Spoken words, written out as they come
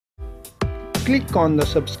click on the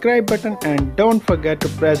subscribe button and don't forget to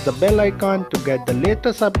press the bell icon to get the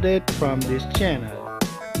latest update from this channel.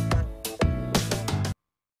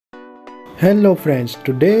 Hello friends,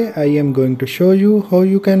 today I am going to show you how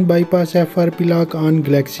you can bypass FRP lock on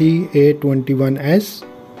Galaxy A21s.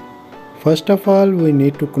 First of all, we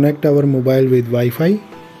need to connect our mobile with Wi-Fi.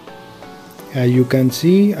 As you can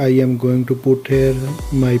see, I am going to put here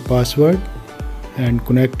my password and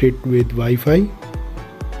connect it with Wi-Fi.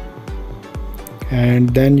 And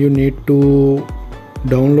then you need to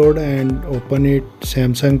download and open it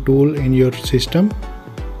Samsung tool in your system.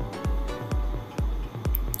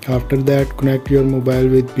 After that, connect your mobile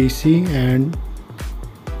with PC and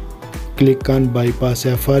click on bypass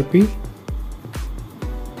FRP.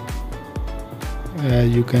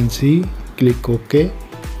 As you can see, click OK.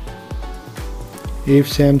 If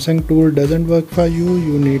Samsung tool doesn't work for you,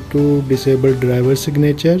 you need to disable driver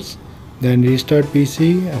signatures, then restart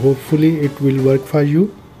PC. Hopefully it will work for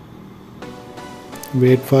you.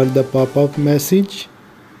 Wait for the pop-up message.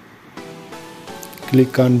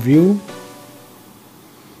 Click on view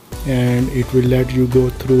and it will let you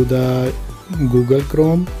go through the Google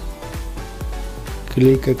Chrome.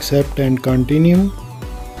 Click accept and continue.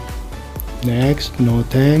 Next, no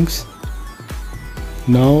thanks.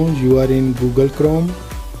 Now you are in Google Chrome.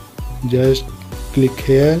 Just click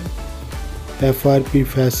here FRP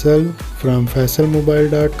Faisal from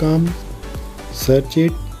faisalmobile.com. Search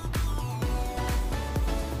it.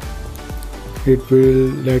 It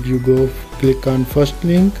will let you go. Click on first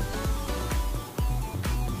link.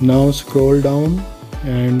 Now scroll down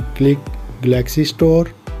and click Galaxy Store.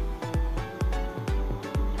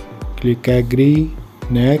 Click agree.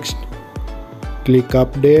 Next, click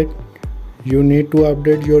update. You need to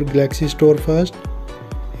update your Galaxy Store first.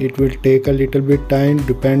 It will take a little bit time,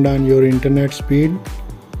 depend on your internet speed.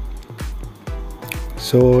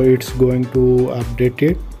 So it's going to update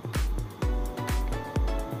it.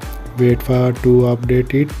 Wait for to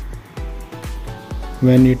update it.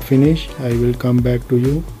 When it finish, I will come back to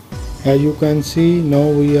you. As you can see, now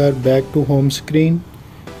we are back to home screen.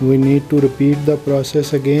 We need to repeat the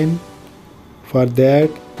process again. For that,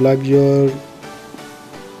 plug your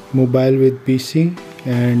mobile with PC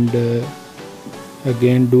and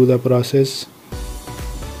again do the process.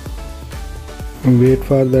 Wait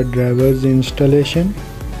for the driver's installation.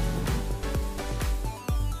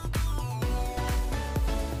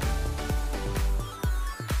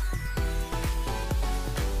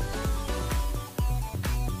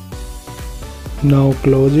 Now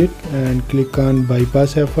close it and click on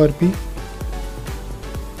bypass FRP.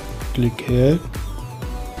 Click here.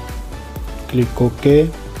 Click OK.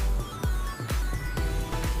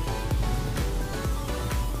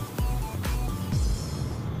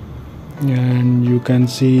 And you can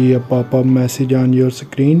see a pop-up message on your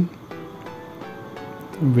screen.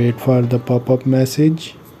 Wait for the pop-up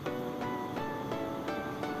message.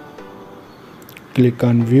 Click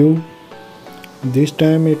on view. This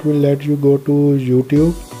time it will let you go to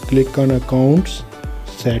YouTube. Click on accounts,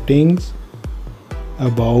 settings,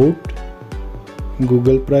 about,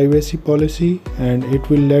 Google privacy policy, and it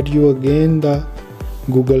will let you again the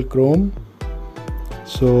Google Chrome.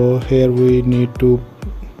 So here we need to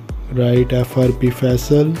write FRP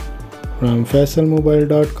Faisal from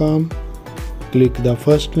faisalmobile.com. Click the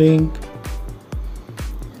first link.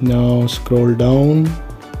 Now scroll down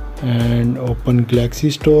and open Galaxy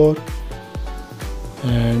Store,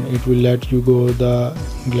 and it will let you go the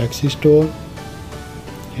Galaxy Store.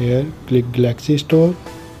 Here click Galaxy Store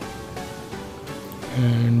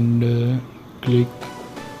and click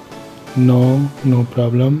no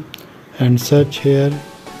problem, and search here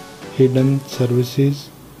hidden services,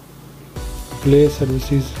 play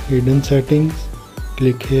services, hidden settings.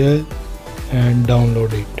 Click here and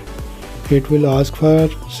download it. It will ask for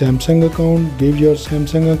Samsung account. Give your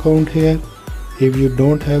Samsung account here. If you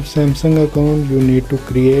don't have Samsung account, you need to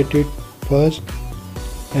create it first,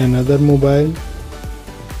 another mobile.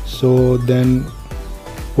 So then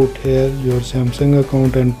put here your Samsung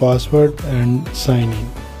account and password and sign in.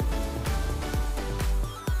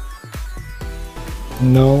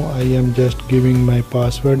 Now I am just giving my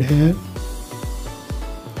password here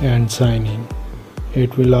and sign in.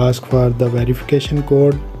 It will ask for the verification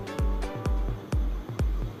code.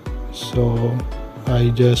 So I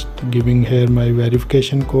just giving here my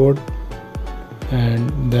verification code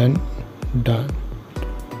and then done.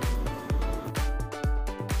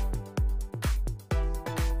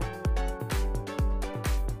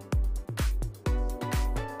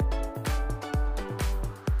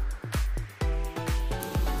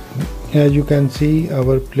 As you can see,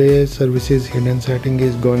 our play services hidden setting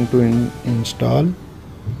is going to install,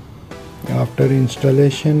 After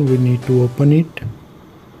installation, we need to open it.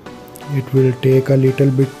 It will take a little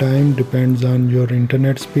bit time, depends on your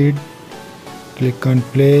internet speed. Click on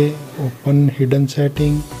play, open hidden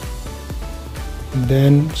setting,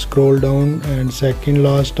 then scroll down and second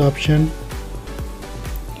last option.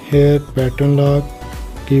 Here pattern lock,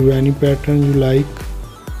 give any pattern you like.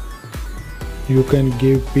 You can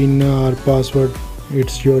give pin or password,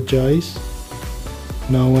 it's your choice.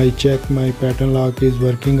 Now I check my pattern lock is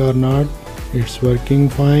working or not. It's working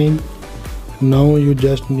fine. Now you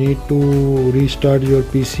just need to restart your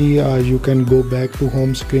PC, or you can go back to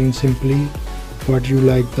home screen simply. What you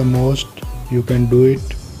like the most, you can do it.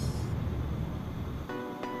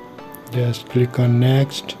 Just click on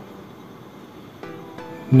next.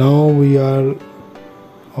 Now we are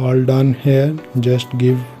all done here. Just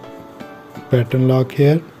give pattern lock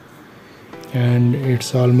here and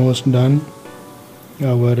it's almost done.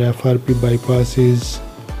 Our FRP bypass is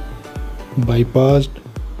bypassed.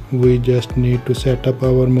 We just need to set up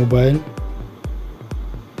our mobile.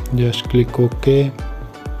 Just click OK.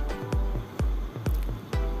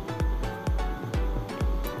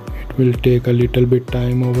 It will take a little bit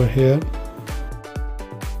time over here.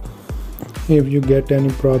 If you get any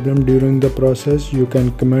problem during the process, you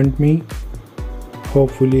can comment me.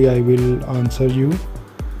 Hopefully I will answer you.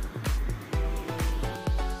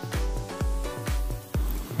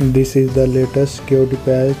 This is the latest security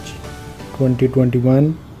patch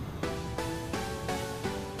 2021.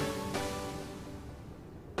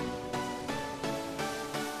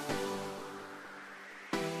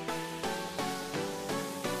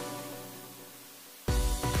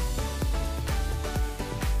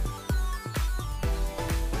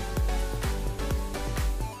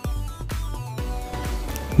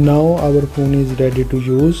 Now our phone is ready to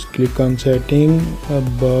use. Click on setting,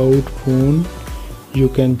 about phone. You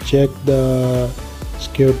can check the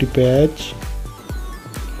security patch.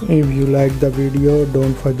 If you like the video,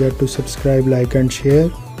 don't forget to subscribe, like and share.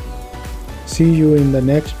 See you in the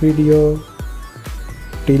next video.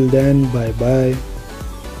 Till then, bye bye.